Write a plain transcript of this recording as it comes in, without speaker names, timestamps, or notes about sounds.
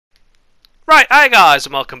Right, hi guys,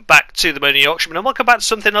 and welcome back to the Money Yorkshireman, and welcome back to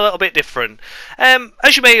something a little bit different.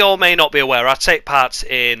 As you may or may not be aware, I take part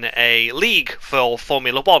in a league for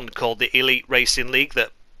Formula 1 called the Elite Racing League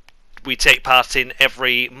that we take part in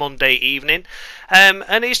every Monday evening.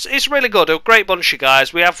 And it's really good, a great bunch of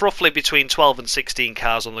guys. We have roughly between 12 and 16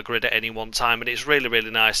 cars on the grid at any one time, and it's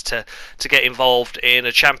really nice to get involved in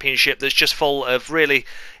a championship that's just full of really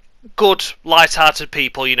good, light-hearted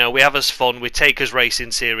people. You know, we have us fun, we take us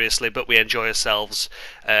racing seriously, but we enjoy ourselves,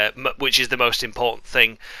 which is the most important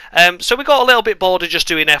thing. So we got a little bit bored of just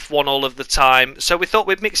doing F1 all of the time, so we thought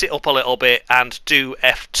we'd mix it up a little bit and do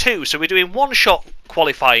F2. So we're doing one-shot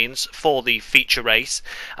qualifyings for the feature race,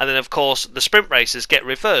 and then of course the sprint races get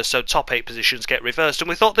reversed, so top 8 positions get reversed, and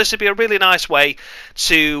we thought this would be a really nice way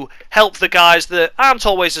to help the guys that aren't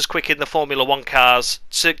always as quick in the Formula 1 cars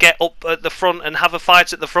to get up at the front and have a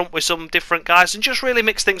fight at the front with some different guys and just really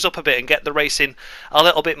mix things up a bit and get the racing a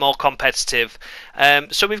little bit more competitive.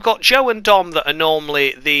 So we've got Joe and Dom that are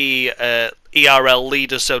normally the ERL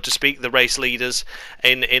leaders, so to speak, the race leaders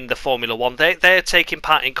in the Formula 1. They're taking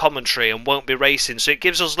part in commentary and won't be racing, so it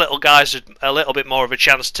gives us little guys a little bit more of a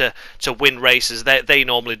chance to win races. They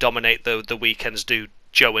normally dominate the weekends, do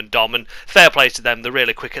Joe and Dom, and fair play to them. They're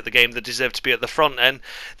really quick at the game, they deserve to be at the front, and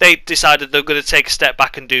they decided they're going to take a step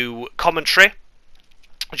back and do commentary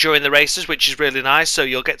during the races, which is really nice. So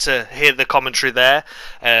you'll get to hear the commentary there.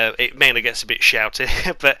 It mainly gets a bit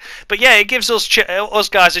shouty, but yeah, it gives us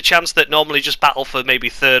guys a chance that normally just battle for maybe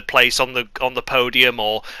third place on the podium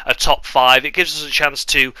or a top 5. It gives us a chance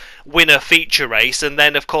to win a feature race, and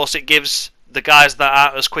then of course it gives the guys that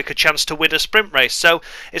aren't as quick a chance to win a sprint race. So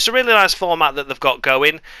it's a really nice format that they've got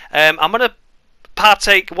going. I'm going to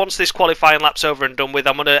partake once this qualifying lap's over and done with.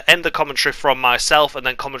 I'm going to end the commentary from myself, and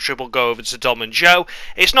then commentary will go over to Dom and Joe.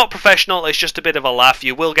 It's not professional, it's just a bit of a laugh.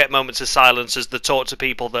 You will get moments of silence as they talk to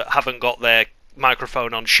people that haven't got their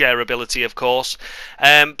microphone on shareability, of course,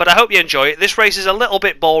 but I hope you enjoy it. This race is a little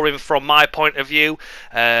bit boring from my point of view,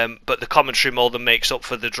 but the commentary more than makes up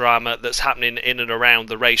for the drama that's happening in and around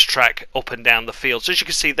the racetrack, up and down the field. So as you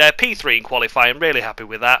can see there, P3 in qualifying, really happy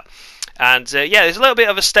with that. And yeah, there's a little bit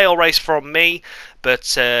of a stale race from me,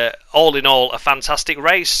 but all in all, a fantastic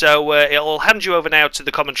race. So I'll hand you over now to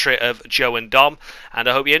the commentary of Joe and Dom, and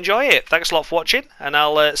I hope you enjoy it. Thanks a lot for watching, and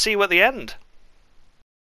I'll see you at the end.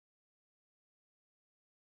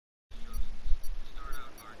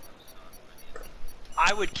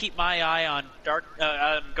 I would keep my eye on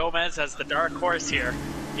Gomez as the dark horse here.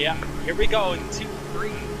 Yeah, here we go. 2, 3,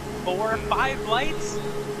 4, 5 lights.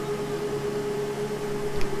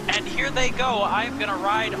 And here they go. I'm going to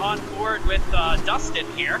ride on board with Dustin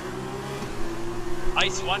here.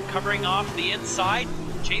 Ice 1 covering off the inside.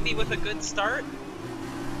 Jamie with a good start.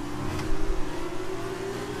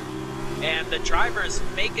 And the drivers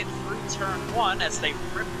make it through turn 1 as they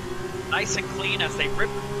rip nice and clean, as they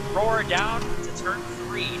roar down to turn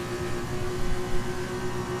 3.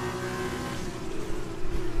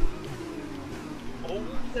 Oh,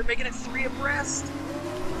 they're making it 3 abreast.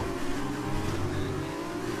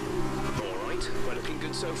 Alright, we're looking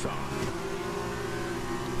good so far.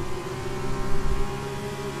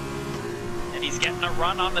 And he's getting a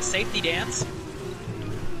run on the safety dance.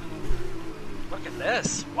 Look at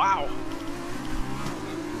this. Wow.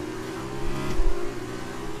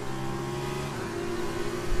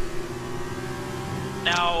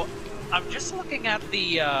 Now, I'm just looking at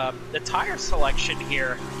the tire selection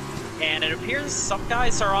here, and it appears some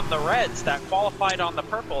guys are on the reds that qualified on the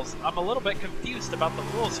purples. I'm a little bit confused about the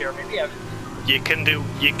rules here. Maybe You can do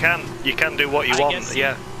what you want. Guess,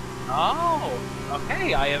 yeah. Oh,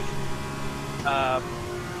 okay. I have.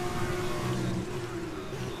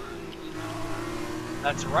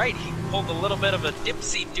 That's right. He pulled a little bit of a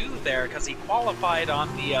dipsy-do there because he qualified on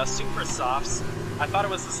the super softs. I thought it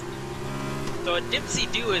was. So a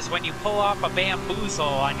dipsy-do is when you pull off a bamboozle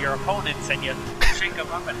on your opponents and you shake them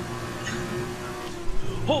up and...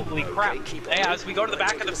 Holy crap! Yeah, as we go to the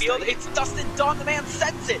back of the field, it's Dustin Dawn. The man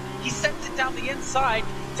sends it! He sends it down the inside,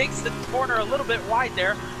 takes the corner a little bit wide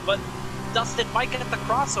there, but Dustin might get the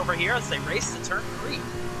crossover here as they race to turn 3.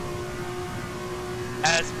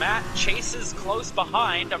 As Matt chases close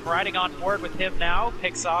behind, I'm riding on board with him now,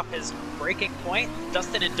 picks off his braking point.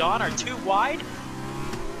 Dustin and Dawn are 2 wide.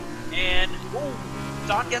 And ooh,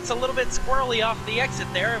 Don gets a little bit squirrely off the exit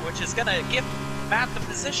there, which is going to give Matt the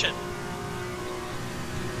position.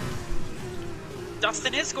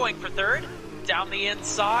 Dustin is going for 3rd. Down the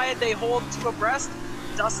inside, they hold 2 abreast.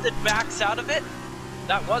 Dustin backs out of it.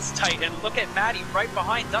 That was tight, and look at Matty right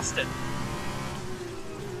behind Dustin.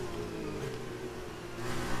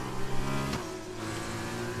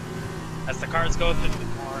 As the cars go through the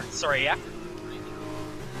corner. Sorry, yeah?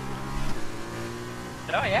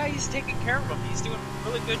 Oh yeah, he's taking care of him. He's doing a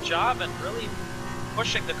really good job and really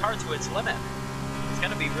pushing the car to its limit. It's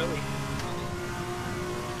gonna be really...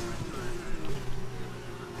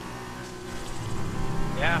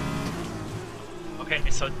 Yeah. Okay,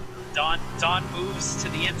 so Don moves to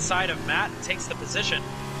the inside of Matt and takes the position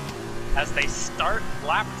as they start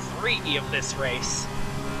lap 3 of this race.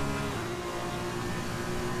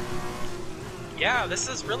 Yeah, this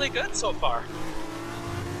is really good so far.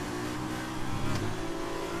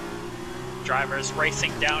 Drivers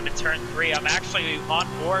racing down to turn 3. I'm actually on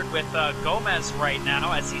board with Gomez right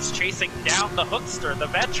now as he's chasing down the hookster, the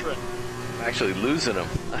veteran. I'm actually losing him.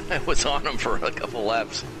 I was on him for a couple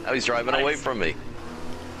laps. Now he's driving away from me.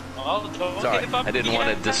 Well, don't Sorry, give up I didn't want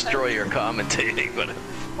to yet. destroy your commentating, but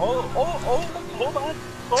Oh,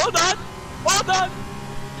 hold on.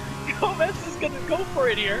 Gomez is gonna go for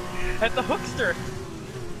it here. And the hookster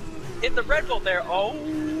in the Red Bull there. Oh,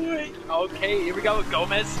 okay, here we go.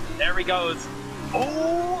 Gomez, there he goes.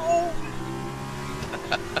 Oh!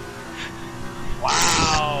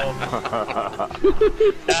 Wow!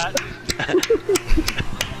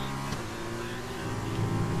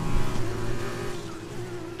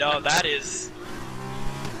 No, that is...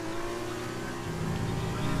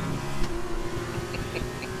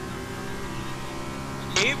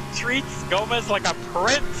 Gabe treats Gomez like a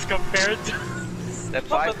prince compared to... that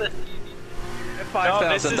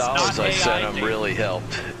 $5,000 I sent him really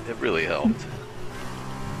helped. It really helped.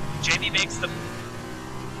 Jamie made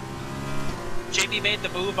the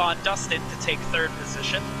move on Dustin to take 3rd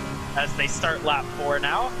position as they start lap 4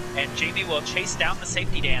 now, and Jamie will chase down the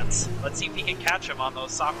safety dance. Let's see if he can catch him on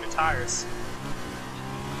those softer tires.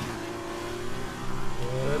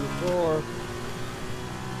 And 4.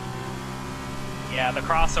 Yeah, the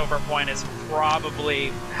crossover point is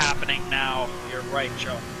probably happening now. You're right,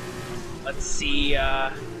 Joe. Let's see,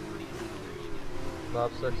 Lap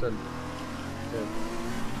 6 and 10.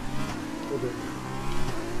 Okay.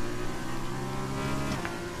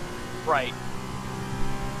 right.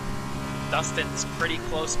 Dustin's pretty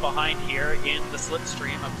close behind here in the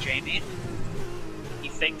slipstream of Jamie. He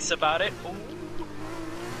thinks about it. Ooh.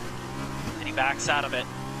 And he backs out of it.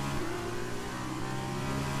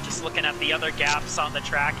 Just looking at the other gaps on the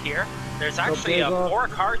track here. There's actually a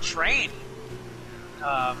 4-car train.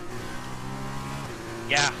 Yeah.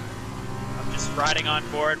 I'm just riding on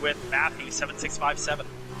board with Matthew 7657.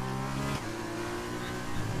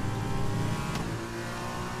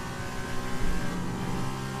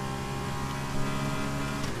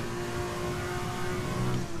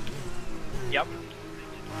 Yep.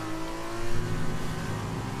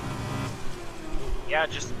 Yeah,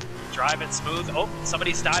 just drive it smooth. Oh,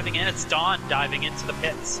 somebody's diving in. It's Don diving into the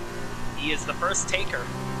pits. He is the first taker.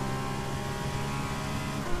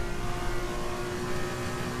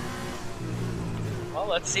 Well,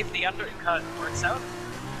 let's see if the undercut works out.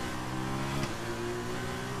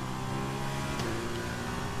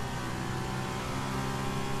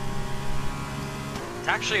 It's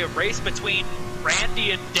actually a race between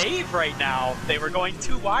Randy and Dave right now. They were going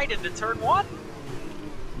too wide into turn 1.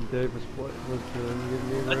 Dave was giving me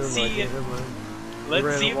room. Let's see.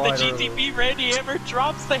 Let's see if the GTP Randy Hammer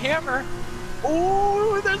drops the hammer.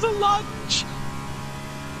 Oh, there's a lunge.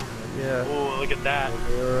 Yeah. Oh, look at that.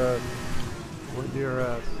 What your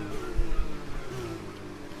ass?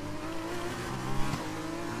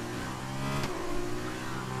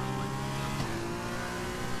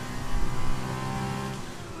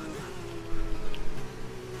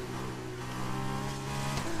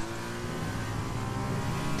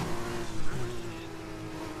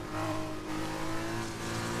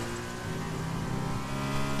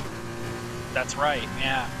 That's right,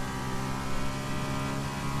 yeah.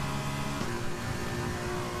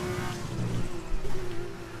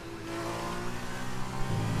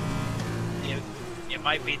 It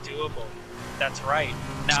might be doable. That's right.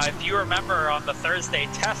 Now, if you remember on the Thursday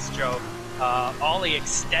test, Joe, Ollie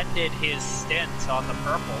extended his stint on the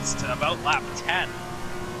purples to about lap 10,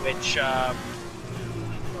 which,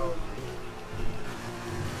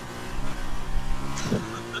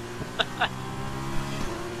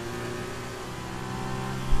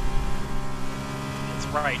 That's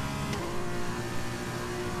right.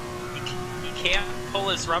 He can't pull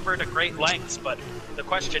his rubber to great lengths, but the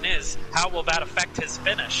question is, how will that affect his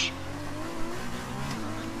finish?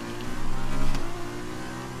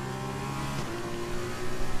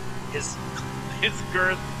 His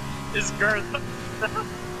girth.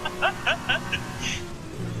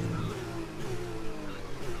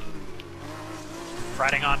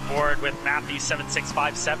 Riding on board with Matthew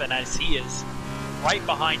 7657 as he is right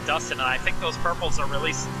behind Dustin, and I think those purples are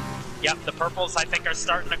really... Yep, the purples I think are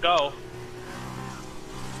starting to go.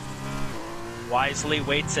 Wisely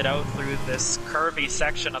waits it out through this curvy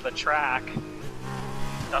section of the track.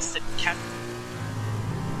 Dustin can...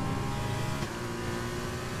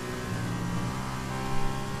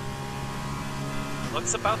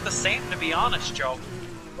 Looks about the same, to be honest, Joe.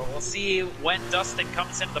 But we'll see when Dustin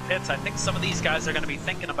comes into the pits. I think some of these guys are going to be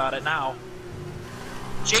thinking about it now.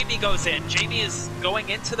 Jamie goes in. Jamie is going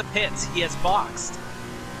into the pits. He has boxed.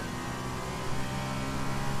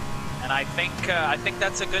 And I think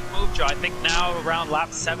that's a good move, Joe. I think now around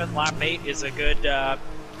lap 7, lap 8 is a good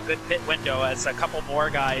pit window as a couple more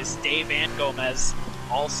guys, Dave and Gomez,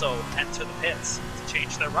 also enter the pits to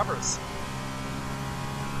change their rubbers.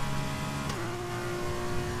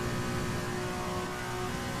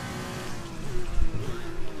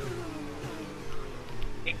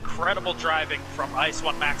 Incredible driving from Ice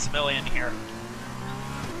One Maximilian here.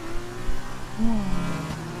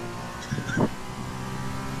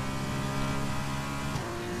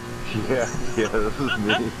 Yeah, this is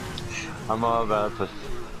me. I'm all about the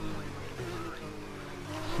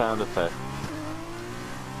sound effect.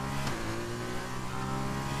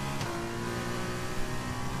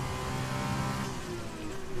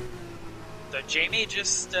 So Jamie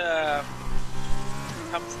just comes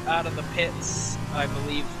out of the pits, I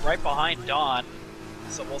believe, right behind Don.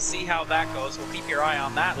 So we'll see how that goes. We'll keep your eye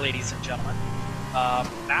on that, ladies and gentlemen.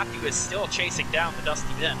 Matthew is still chasing down the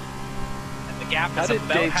Dusty Bin. The gap How is did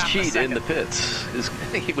about Dave half a cheat second. in the pits?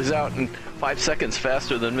 He was out in 5 seconds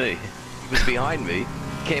faster than me. He was behind me,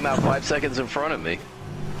 came out 5 seconds in front of me.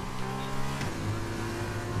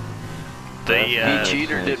 He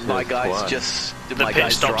cheated, or did my guys just... Did The my pit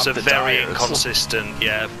guys stops drop are the very tires? inconsistent,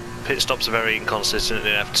 yeah. Pit stops are very inconsistent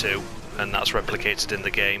in F2, and that's replicated in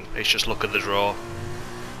the game. It's just look at the draw.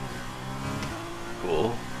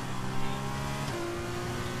 Cool.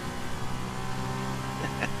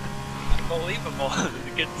 Unbelievable.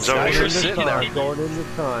 Good So Guys we're are sitting there. Going into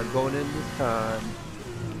time.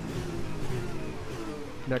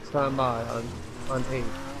 Next time by on 8.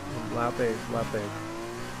 Lap 8.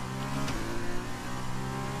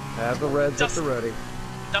 Have the reds at the ready.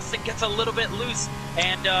 Dustin gets a little bit loose,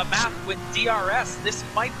 and Matt with DRS, this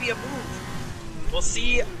might be a move. We'll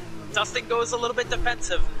see. Dustin goes a little bit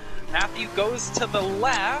defensive. Matthew goes to the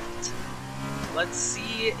left. Let's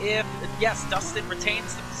see if, yes, Dustin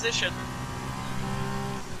retains the position.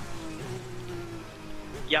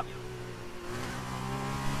 Yep.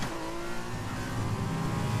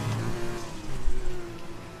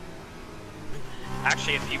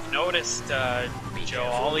 Actually, if you've noticed, Joe,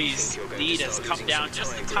 Ollie's lead has come down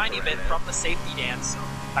just a tiny bit from the safety dance, so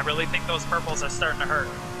I really think those purples are starting to hurt.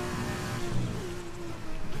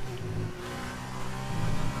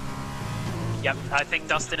 Yep, I think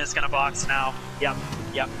Dustin is going to box now. Yep.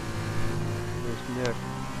 There's Nick.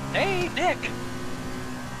 Hey, Nick!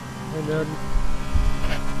 Hey, Ned.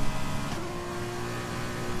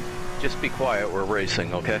 Just be quiet, we're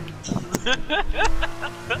racing, okay?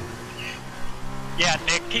 Yeah,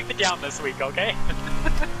 Nick, keep it down this week, okay?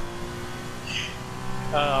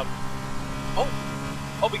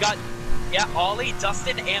 We got, Ollie,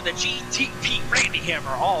 Dustin, and the GTP Randy Hammer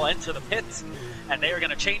all enter the pits, and they are going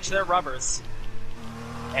to change their rubbers.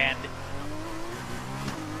 And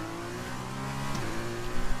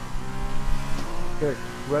Okay,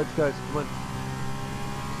 reds guys, come on.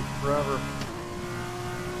 It's forever.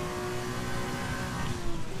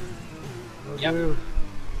 Yep. Do.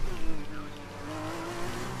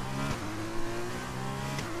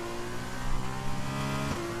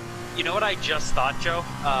 you know what I just thought, Joe?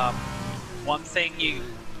 One thing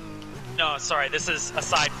no, sorry, this is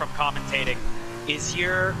aside from commentating. Is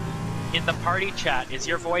in the party chat, is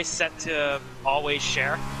your voice set to always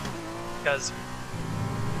share? Because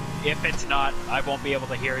if it's not, I won't be able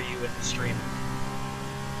to hear you in the stream.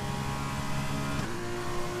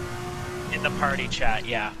 In the party chat,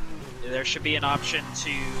 yeah. There should be an option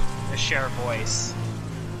to share voice.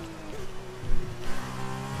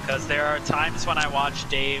 Because there are times when I watch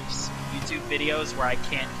Dave's YouTube videos where I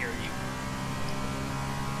can't hear you.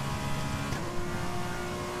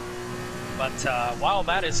 But while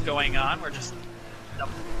that is going on, we're just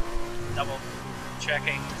double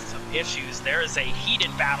checking some issues. There is a heated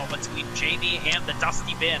battle between Jamie and the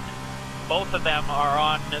Dusty Bin. Both of them are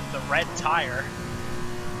on the red tire.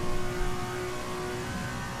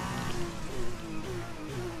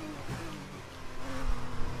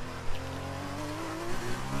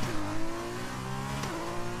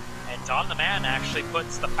 And Don the Man actually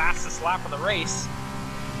puts the fastest lap of the race.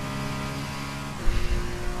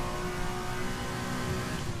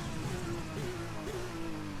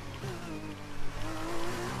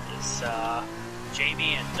 as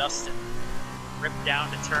Jamie and Dustin rip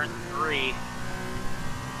down to turn 3.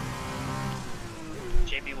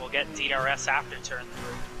 Jamie will get DRS after turn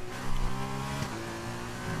 3.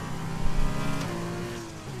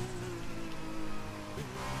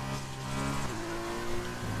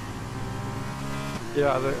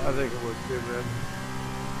 Yeah, I think it was too, man.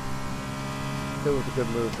 It was a good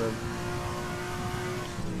move, man.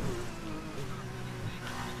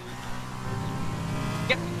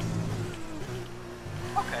 Yep.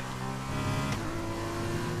 Okay.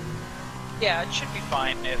 Yeah, it should be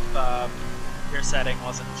fine if your setting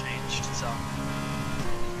wasn't changed, so.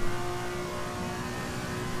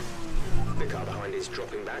 The car behind is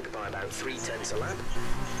dropping back by about 0.3 a lap.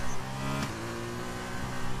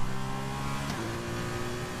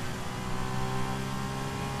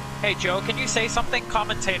 Hey Joe, can you say something?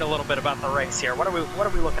 Commentate a little bit about the race here. What are we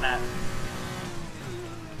looking at?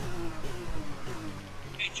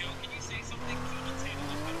 Hey Joe, can you say something? Commentate a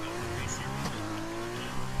little bit about the race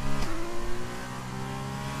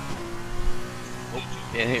here.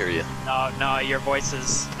 Can't hear you. No, your voice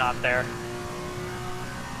is not there.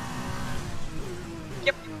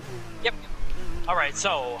 Yep. Alright,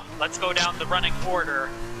 so let's go down the running order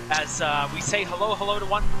as we say hello to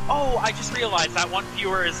one. Oh, I just realized that one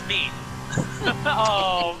viewer is me.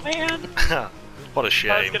 Oh, man. What a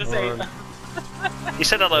shame. I was gonna say. You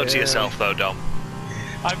said hello to yourself, though, Dom.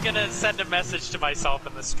 I'm gonna send a message to myself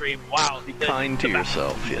in the stream. Wow. Be kind to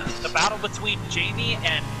yourself, yes. The battle between Jamie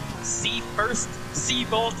and C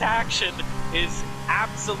Bolt Action is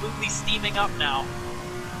absolutely steaming up now.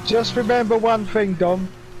 Just remember one thing, Dom.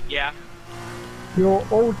 Yeah.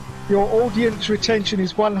 Your audience retention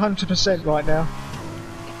is 100% right now.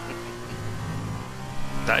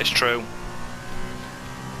 That is true.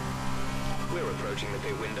 We're approaching the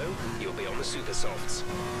pit window. You'll be on the super softs.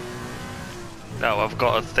 Oh, I've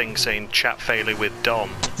got a thing saying chat failure with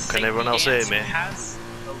Dom. Can everyone else hear me? Has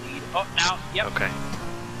the lead. Oh, now, yep. Okay.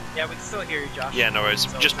 Yeah, we can still hear you, Josh. Yeah, no worries.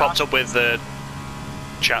 So Just popped up with the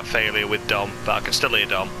chat failure with Dom, but I can still hear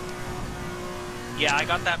Dom. Yeah, I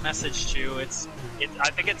got that message too. I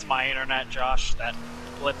think it's my internet, Josh, that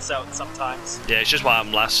blips out sometimes. Yeah, it's just why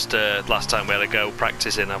I'm last time we had a go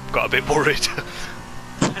practicing. I've got a bit worried.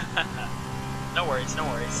 No worries.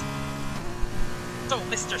 So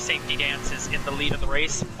Mr. Safety Dance is in the lead of the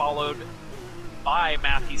race, followed by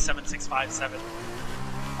Matthew 7657.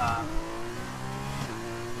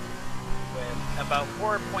 With about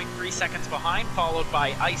 4.3 seconds behind, followed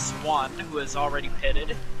by Ice 1, who is already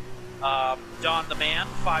pitted. Don the Man,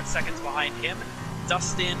 5 seconds behind him.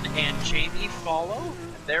 Dustin and Jamie follow.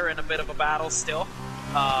 They're in a bit of a battle still.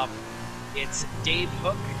 It's Dave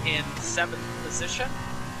Hook in 7th position,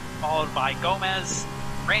 followed by Gomez,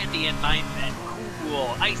 Randy in 9th, and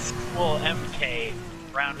Ice Cool MK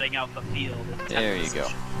rounding out the field. In 10th There you position. go.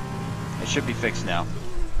 It should be fixed now.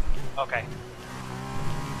 Okay.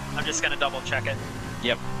 I'm just gonna double check it.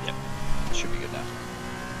 Yep. It should be good now.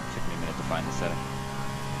 Took me a minute to find the setting.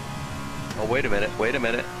 Oh, wait a minute.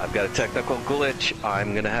 I've got a technical glitch.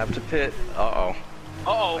 I'm gonna have to pit. Uh-oh.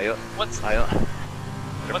 What's Better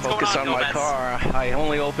going focus on, on my Gomez? car. I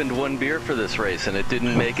only opened one beer for this race, and it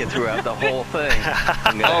didn't make it throughout the whole thing.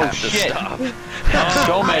 I'm gonna have to shit. stop.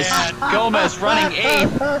 Gomez running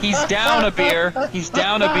 8th. He's down a beer.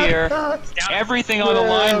 Everything on the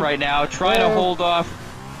line right now, trying to hold off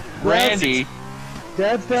Randy.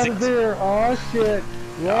 Dad's down a beer. Oh shit.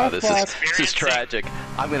 Oh, this is tragic.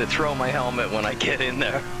 I'm gonna throw my helmet when I get in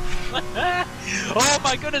there. Oh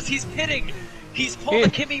my goodness, he's pitting! He's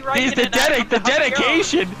pulling Kimmy right He's in the and out of the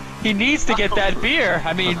dedication. He needs to get that beer.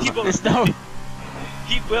 I mean, there's no.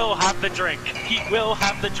 He will have the drink.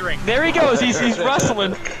 There he goes. He's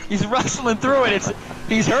rustling. He's rustling through it.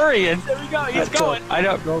 He's hurrying. There we go. He's going. I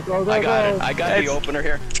don't. Go. I got it. I got the opener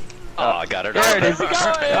here. Oh, I got it. There it is.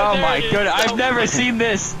 Oh my it is. goodness! I've never seen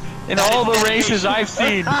this. In all the races I've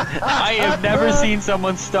seen, I have never seen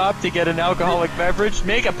someone stop to get an alcoholic beverage,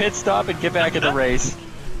 make a pit stop, and get back in the race.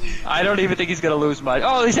 I don't even think he's going to lose much.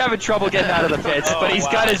 Oh, he's having trouble getting out of the pits, but he's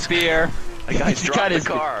got his beer. The guy's dropped the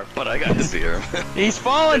car, but I got the beer. He's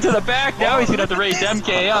falling to the back now. He's going to have to race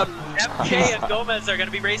MK up. MK and Gomez are going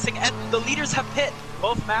to be racing, and the leaders have pit.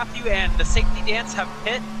 Both Matthew and the Safety Dance have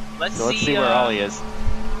pit. Let's see where Ollie is.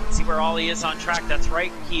 See where Ollie is on track. That's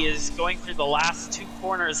right. He is going through the last 2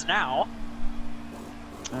 corners now.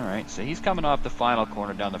 All right, so he's coming off the final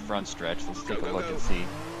corner down the front stretch. Let's take a look and see.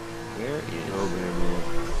 Where is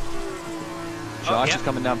Josh is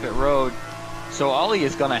coming down pit road. So Ollie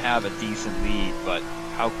is going to have a decent lead, but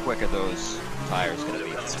how quick are those tires going to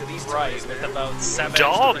be? That's right, with about 7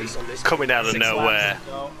 Dawn extra races. coming out of 6 nowhere. laps to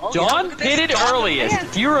go. Oh, yeah, Dom look at this. pitted Dom earliest. again.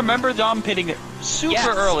 Do you remember Dom pitting super Yes.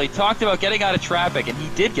 early? Talked about getting out of traffic, and he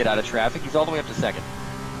did get out of traffic. He's all the way up to second.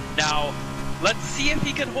 Now, let's see if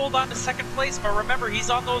he can hold on to second place, but remember, he's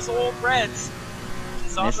on those old reds.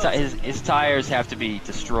 He's on His tires have to be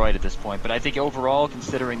destroyed at this point, but I think overall,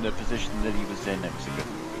 considering the position that he was in, it was a good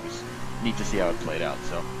move. It was neat to see how it played out.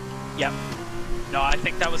 So, Yep. No, I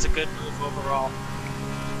think that was a good move overall.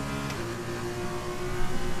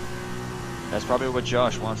 that's probably what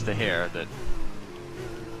Josh wants to hear. That.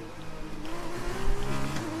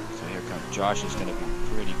 So here comes Josh. Is going to be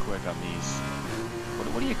pretty quick on these.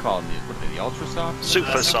 What do you call them? What are they? The ultra soft?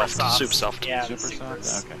 Super soft. softs. Super soft. Yeah, Super the supers.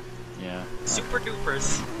 soft. Okay. Yeah. Super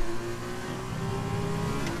dupers.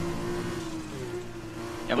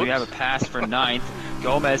 And we have a pass for ninth.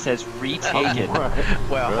 Gomez has retaken.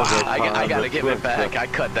 Well, Good I gotta time, give it quick, back. quick. I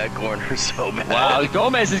cut that corner so bad. Wow,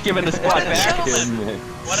 Gomez is giving the spot What a back. gentleman.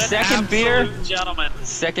 What an Second beer. absolute gentleman.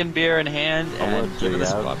 Second beer in hand I and went to giving the the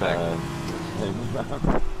spot back.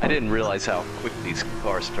 outside. I didn't realize how quick these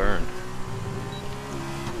cars turned.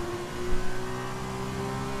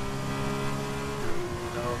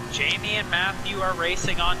 So Jamie and Matthew are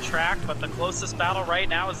racing on track, but the closest battle right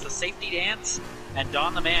now is the safety dance and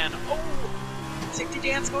Don the Man. Oh, safety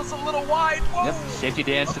dance goes a little wide. Whoa. Yep, safety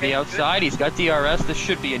dance to Okay, the good. outside. He's got DRS. This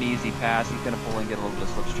should be an easy pass. He's going to pull and get a little bit of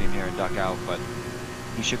slipstream here and duck out, but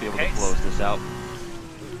he should be able Okay. to close this out.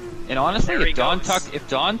 And honestly, There he if goes.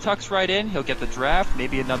 Don tucks right in, he'll get the draft,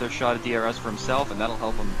 maybe another shot at DRS for himself, and that'll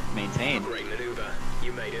help him maintain. Great maneuver.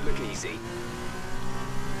 You made it look easy.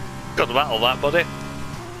 Got to battle that, buddy.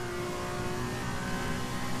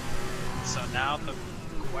 So now the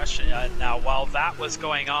question, now while that was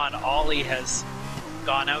going on, Ollie has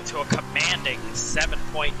gone out to a commanding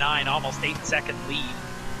 7.9, almost 8-second lead.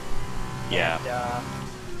 Yeah. And,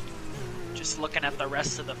 just looking at the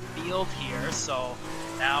rest of the field here, so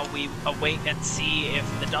now we await and see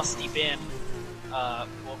if the Dusty Bin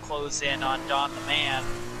will close in on Don the Man.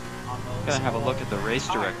 On those Gonna have a look at the race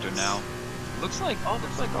tires. director now. Looks like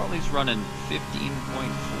Ollie's running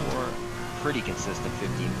 15.4, pretty consistent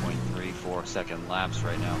 15.34 second laps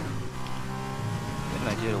right now. Get an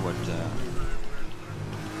idea of what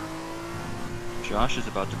Josh is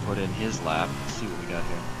about to put in his lap. Let's see what we got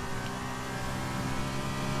here.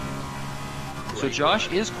 So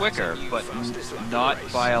Josh is quicker, but not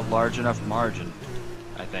by a large enough margin,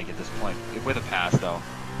 I think, at this point. With a pass, though.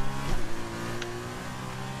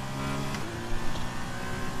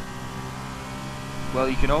 Well,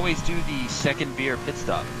 you can always do the second beer pit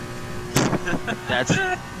stop.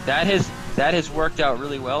 that has worked out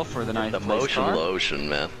really well for the ninth The place motion car. lotion,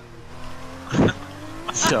 man.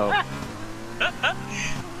 So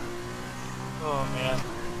Oh man.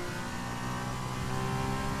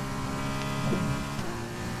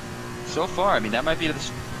 so far, I mean, that might be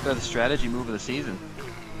the strategy move of the season.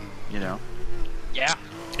 You know. Yeah.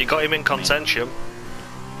 You got him in contention.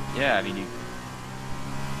 Yeah, I mean,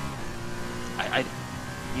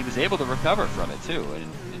 he was able to recover from it too, and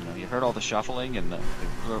you know, you heard all the shuffling and the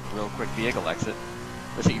real quick vehicle exit.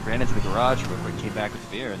 Listen, he ran into the garage real quick, came back with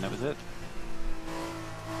the beer, and that was it.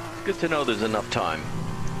 Good to know there's enough time.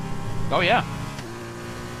 Oh yeah.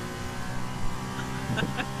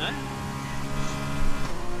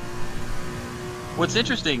 What's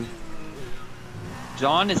interesting,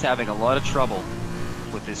 John is having a lot of trouble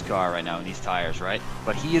with this car right now and these tires, right?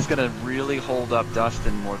 But he is going to really hold up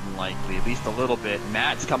Dustin more than likely, at least a little bit.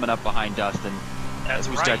 Matt's coming up behind Dustin. That's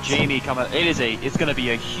We've right. got Jamie coming. It's going to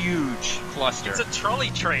be a huge cluster. It's a trolley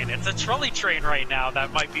train. It's a trolley train right now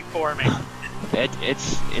that might be forming.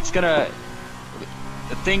 It's gonna.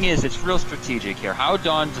 The thing is, it's real strategic here. How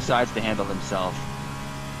Don decides to handle himself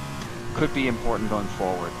could be important going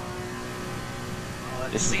forward.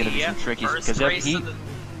 Let's This is see, gonna be yeah, some trickies first because race of the-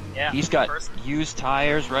 yeah, he's got first, used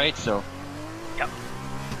tires, right? So yep.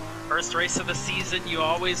 First race of the season, you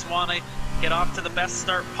always want to get off to the best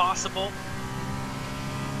start possible.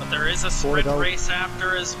 But there is a sprint race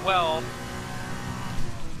after as well.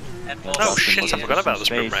 And we'll Oh see shit, I if forgot about the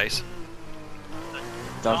sprint Space. race.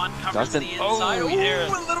 Don covers Dustin. the inside. Oh, Yeah,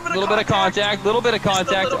 a little bit of contact. Little bit of Just a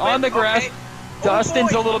contact little on the bit, grass. okay.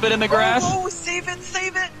 Dustin's boy. a little bit in the grass. Oh, save it,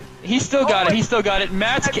 save it. He's still got Oh, it. He still got it.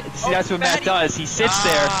 Matt's see, that's what Matt Matty. does. He sits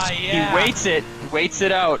Ah, there. yeah. He waits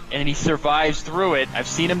it out, and he survives through it. I've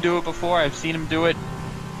seen him do it before. I've seen him do it.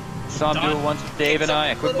 Saw him do it once with Dave and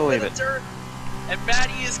I. I couldn't believe it. And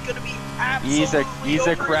Matty is going to be absolutely He's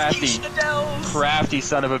a over crafty, his Chanels. crafty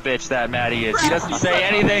son of a bitch. That Matty is. He doesn't say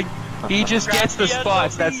anything. He just gets the Crafty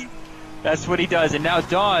spots. SOB. That's what he does. And now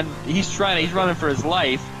Don, he's running for his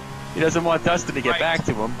life. He doesn't want Dustin to get Right. back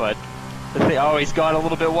to him, but oh, he's gone a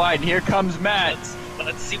little bit wide, and here comes Matt.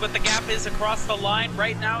 Let's see what the gap is across the line.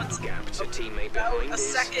 Right now, it's Gap to teammate about behind a is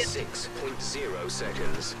second. 6.0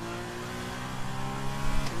 seconds.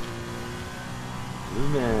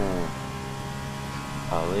 Man.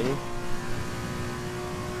 Ollie.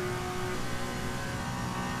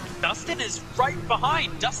 Dustin is right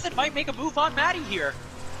behind. Dustin might make a move on Matty here.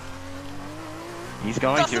 He's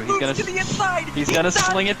going Dustin to. moves to the inside. He's gonna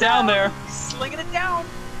sling it down there. He's slinging it down.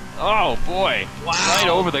 Oh boy! Wow. Right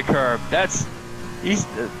over the curb. He's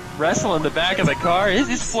wrestling the back of the car.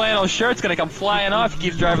 His flannel shirt's gonna come flying off. He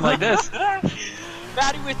keeps driving like this.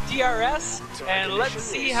 Matty with DRS, and let's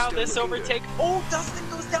see how this overtake. Oh, Dustin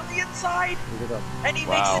goes down the inside, and he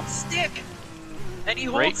Wow. makes it stick, and he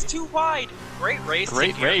Great. holds too wide. Great race.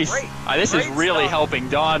 Great here. race. Great. This is Great really stuff. helping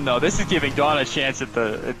Don, though. This is giving Don a chance at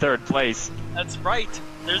third place. That's right.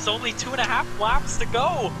 There's only 2.5 laps to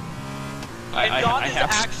go, and Don is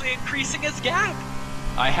actually increasing his gap.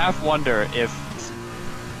 I half wonder if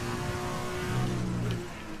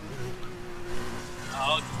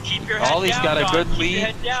Oh, keep your head Ollie's down, got a Don. good Keep lead. Your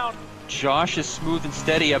head down. Josh is smooth and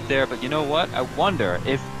steady up there, but you know what? I wonder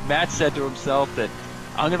if Matt said to himself that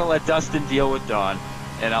I'm going to let Dustin deal with Don,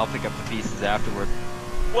 and I'll pick up the pieces afterward.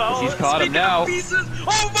 Well, he's caught him speaking now. of pieces,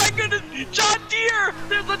 oh my goodness, John Deere!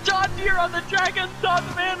 There's a John Deere on the track, and Don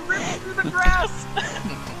the man ripping through the grass.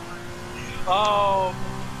 Oh,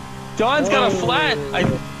 Don's got a flat.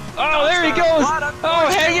 Oh, there he goes. Oh,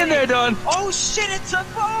 hang in there, Don. oh shit!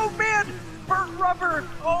 Oh man, burnt rubber.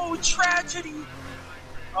 Oh, tragedy.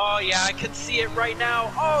 Oh yeah, I can see it right now.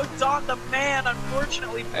 Oh, Don the man,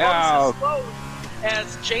 unfortunately, blows Ow. his load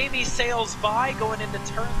as Jamie sails by, going into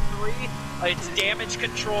turn 3. It's damage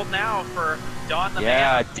control now for Don the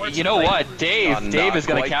man. Yeah, you know what? Dave Not is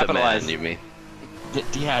going to quite the man, capitalize. you mean?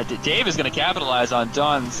 Dave is going to capitalize on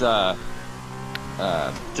Don's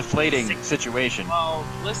deflating situation. Well,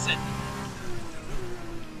 listen.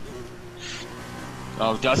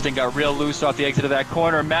 Oh, Dustin got real loose off the exit of that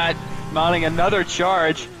corner. Matt mounting another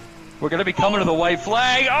charge. We're going to be coming to the white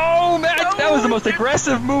flag. Oh, Matt, that was the most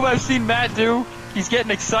aggressive move I've seen Matt do. He's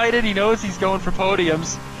getting excited. He knows he's going for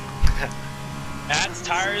podiums. Matt's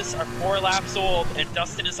tires are 4 laps old, and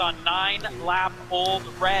Dustin is on 9-lap-old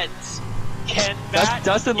reds. Can Matt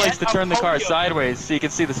Dustin get likes to a turn the car podium? sideways so you can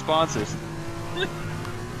see the sponsors.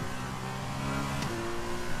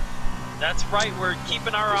 That's right, we're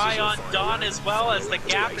keeping our eye on Don as well, as the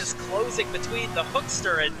gap is closing between the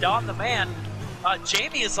Hookster and Don the man.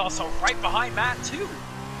 Jamie is also right behind Matt, too.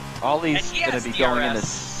 Ollie's And he going has to be going into DRS.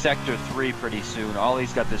 Sector 3 pretty soon.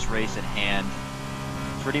 Ollie's got this race in hand.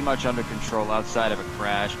 Pretty much under control outside of a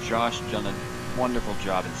crash. Josh done a wonderful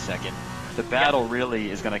job in second. The battle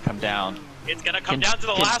really is going to come down. It's going to come down to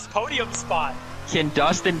the last podium spot. Can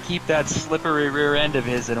Dustin keep that slippery rear end of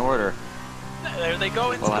his in order? There they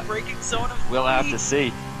go into the braking zone of We'll have three. to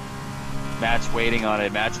see. Matt's waiting on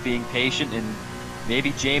it. Matt's being patient, and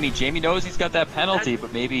maybe Jamie knows he's got that penalty,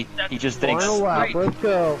 but maybe he just thinks. Final lap, Right. let's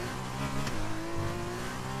go.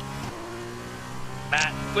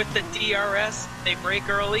 Matt with the DRS, they brake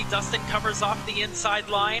early. Dustin covers off the inside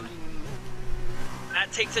line.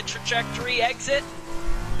 Matt takes a trajectory exit.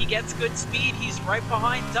 He gets good speed. He's right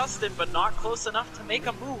behind Dustin, but not close enough to make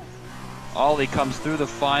a move. Ollie comes through the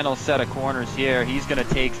final set of corners here. He's going to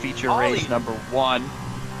take feature Ollie. race number 1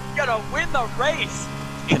 Gonna win the race.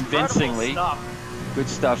 convincingly. Incredible stuff. Good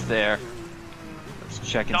stuff there. Let's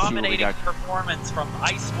check and see what we Dominating got. performance from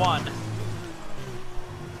Ice 1.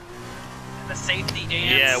 And the safety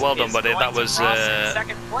dance. Yeah, well done, is buddy. going That to was, Ross in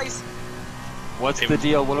second place. What's the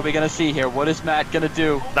deal? What are we going to see here? What is Matt going to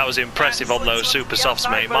do? That was impressive on those super softs,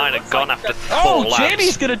 mate. but it Mine had looks gone like after that- 4 Oh, laps.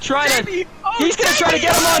 Jamie's going to try Jamie! to. Oh, He's going to try to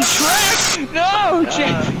get him on track. No,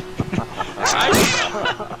 Jamie.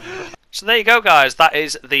 So there you go, guys. That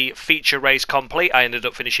is the feature race complete. I ended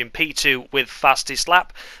up finishing P2 with fastest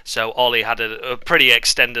lap. So Ollie had a pretty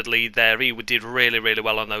extended lead there. He did really, really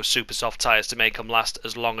well on those super soft tyres to make him last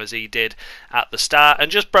as long as he did at the start,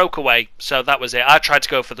 and just broke away. So that was it. I tried to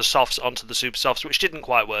go for the softs onto the super softs, which didn't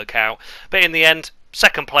quite work out. But in the end,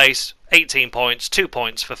 second place, 18 points, 2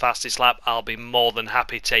 points for fastest lap. I'll be more than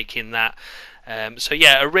happy taking that. So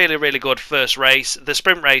yeah, a really, really good first race. The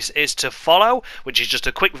sprint race is to follow, which is just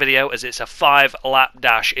a quick video as it's a 5-lap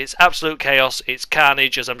dash. It's absolute chaos, it's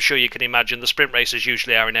carnage, as I'm sure you can imagine. The sprint races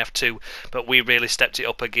usually are in F2, but we really stepped it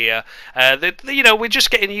up a gear. You know, we're just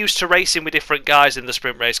getting used to racing with different guys in the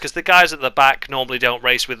sprint race, because the guys at the back normally don't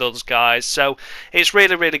race with us guys, so it's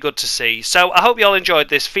really, really good to see. So I hope you all enjoyed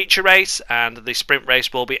this feature race, and the sprint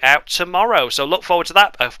race will be out tomorrow, so look forward to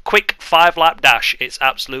that. A quick 5-lap dash. It's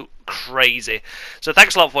absolute crazy. So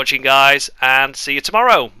thanks a lot for watching, guys, and see you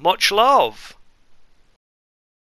tomorrow. Much love.